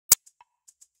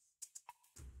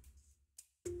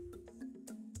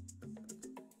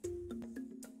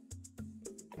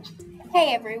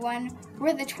Hey everyone,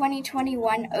 we're the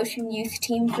 2021 Ocean Youth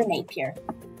team for Napier.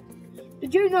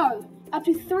 Did you know up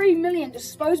to 3 million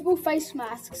disposable face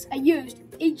masks are used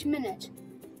each minute?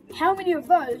 How many of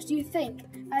those do you think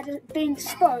are being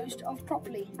disposed of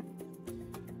properly?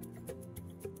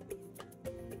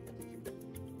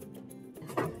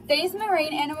 These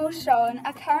marine animals shown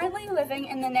are currently living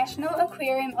in the National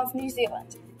Aquarium of New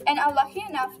Zealand and are lucky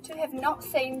enough to have not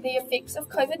seen the effects of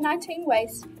COVID-19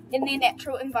 waste in their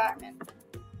natural environment.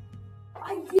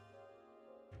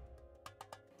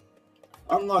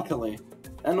 Unluckily,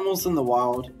 animals in the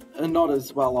wild are not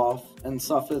as well off and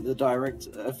suffer the direct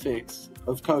effects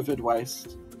of COVID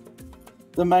waste.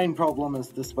 The main problem is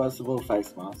disposable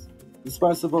face masks.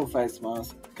 Disposable face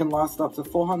masks can last up to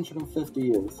 450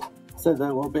 years, so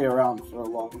they will be around for a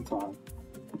long time.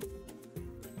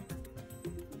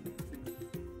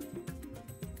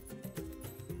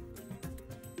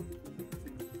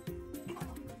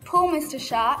 Poor Mr.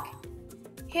 Shark.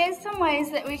 Here's some ways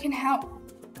that we can help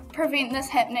prevent this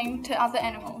happening to other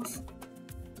animals.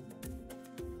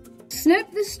 Snip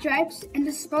the stripes and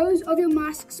dispose of your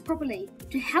masks properly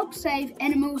to help save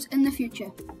animals in the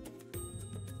future.